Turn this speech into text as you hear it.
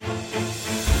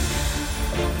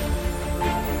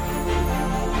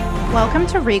Welcome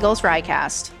to RIEGL's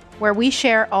RiCAST, where we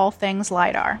share all things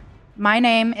LiDAR. My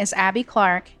name is Abby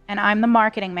Clark, and I'm the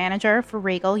marketing manager for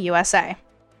RIEGL USA.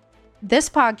 This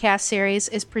podcast series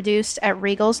is produced at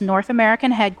RIEGL's North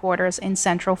American headquarters in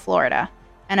Central Florida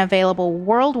and available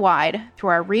worldwide through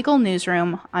our RIEGL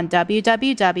newsroom on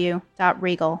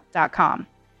www.riegl.com,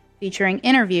 featuring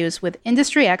interviews with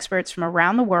industry experts from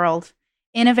around the world,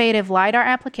 innovative LiDAR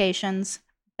applications,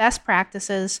 best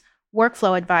practices,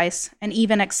 workflow advice, and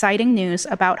even exciting news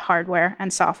about hardware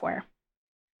and software.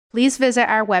 Please visit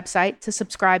our website to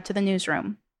subscribe to the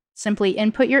newsroom. Simply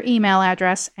input your email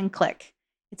address and click.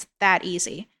 It's that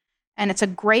easy. And it's a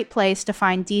great place to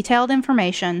find detailed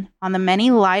information on the many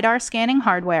LiDAR scanning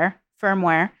hardware,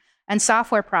 firmware, and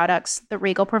software products that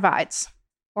RIEGL provides,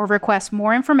 or request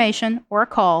more information or a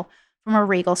call from a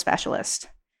RIEGL specialist.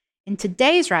 In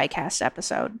today's RiCAST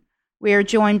episode, we are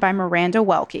joined by Miranda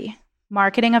Welke,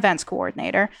 Marketing Events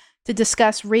Coordinator, to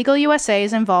discuss RIEGL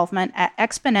USA's involvement at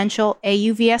Exponential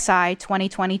AUVSI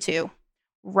 2022,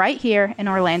 right here in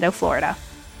Orlando, Florida.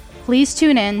 Please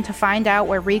tune in to find out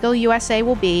where RIEGL USA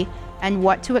will be and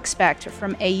what to expect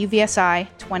from AUVSI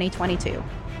 2022.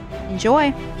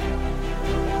 Enjoy!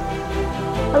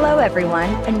 Hello,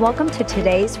 everyone, and welcome to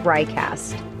today's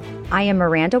RiCAST. I am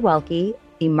Miranda Welke,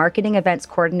 the Marketing Events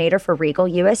Coordinator for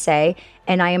RIEGL USA,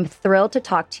 and I am thrilled to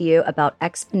talk to you about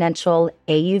Exponential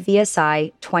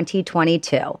AUVSI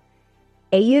 2022.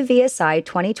 AUVSI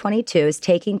 2022 is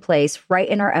taking place right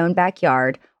in our own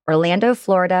backyard, Orlando,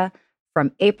 Florida,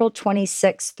 from April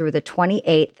 26th through the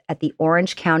 28th at the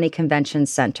Orange County Convention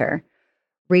Center.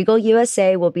 RIEGL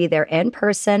USA will be there in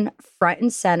person, front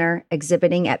and center,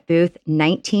 exhibiting at booth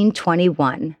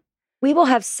 1921. We will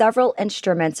have several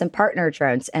instruments and partner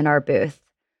drones in our booth.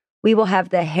 We will have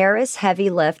the Harris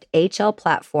Heavy Lift HL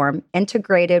platform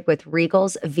integrated with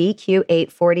RIEGL's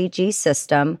VQ840G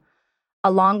system,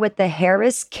 along with the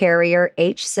Harris Carrier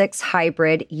H6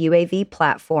 Hybrid UAV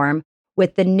platform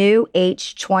with the new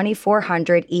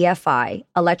H2400 EFI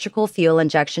electrical fuel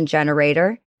injection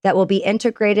generator that will be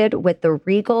integrated with the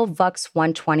RIEGL VUX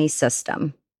 120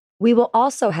 system. We will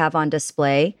also have on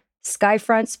display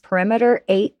Skyfront's Perimeter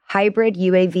 8 hybrid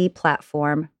UAV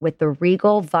platform with the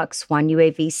RIEGL VUX 1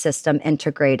 UAV system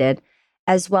integrated,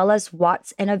 as well as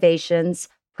Watts Innovations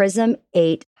Prism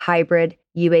 8 hybrid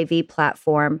UAV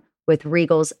platform with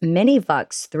RIEGL's Mini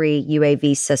VUX 3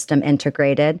 UAV system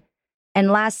integrated.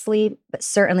 And lastly, but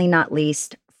certainly not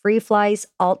least, FreeFly's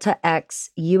Alta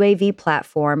X UAV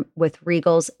platform with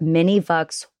RIEGL's Mini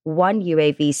VUX 1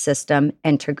 UAV system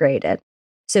integrated.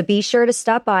 So be sure to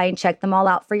stop by and check them all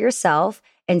out for yourself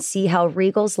and see how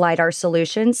RIEGL's LiDAR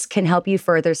solutions can help you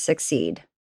further succeed.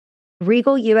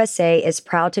 RIEGL USA is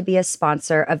proud to be a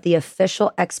sponsor of the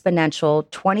official Exponential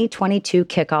 2022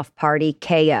 Kickoff Party,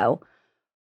 KO,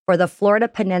 for the Florida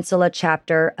Peninsula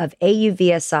chapter of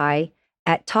AUVSI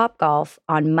at Topgolf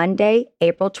on Monday,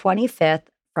 April 25th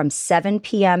from 7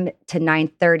 p.m. to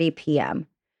 9:30 p.m.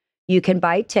 You can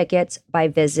buy tickets by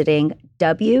visiting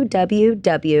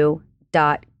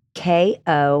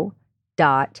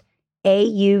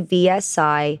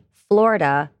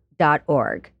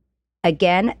www.ko.auvsiflorida.org.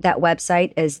 Again, that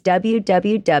website is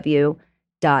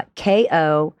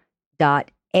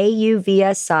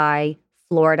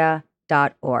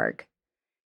www.ko.auvsiflorida.org.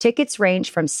 Tickets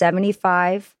range from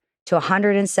 $75 to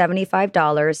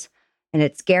 $175, and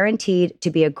it's guaranteed to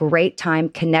be a great time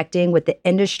connecting with the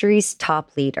industry's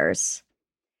top leaders.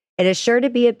 It is sure to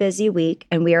be a busy week,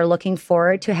 and we are looking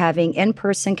forward to having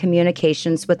in-person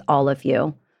communications with all of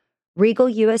you.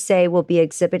 RIEGL USA will be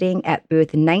exhibiting at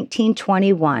booth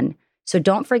 1921, so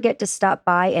don't forget to stop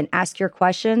by and ask your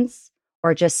questions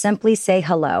or just simply say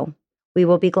hello. We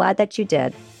will be glad that you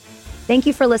did. Thank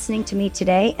you for listening to me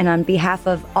today, and on behalf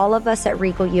of all of us at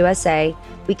RIEGL USA,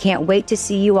 we can't wait to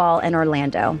see you all in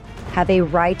Orlando. Have a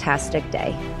RiCastic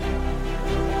day.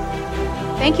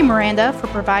 Thank you, Miranda, for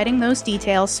providing those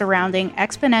details surrounding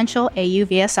Exponential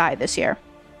AUVSI this year.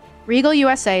 RIEGL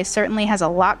USA certainly has a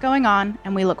lot going on,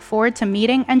 and we look forward to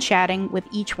meeting and chatting with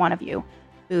each one of you.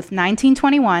 Booth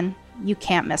 1921, you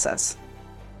can't miss us.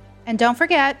 And don't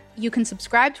forget, you can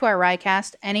subscribe to our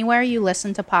RiCast anywhere you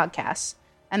listen to podcasts,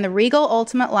 and the RIEGL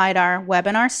Ultimate LiDAR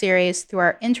webinar series through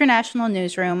our international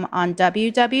newsroom on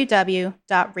www.riegl.com.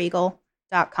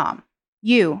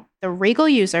 You, the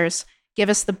RIEGL users, give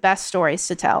us the best stories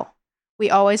to tell. We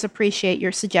always appreciate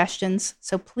your suggestions,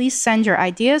 so please send your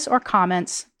ideas or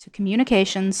comments to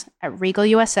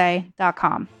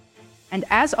communications@rieglusa.com. And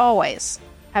as always,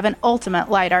 have an ultimate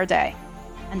LiDAR day.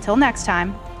 Until next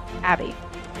time, Abby,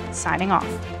 signing off.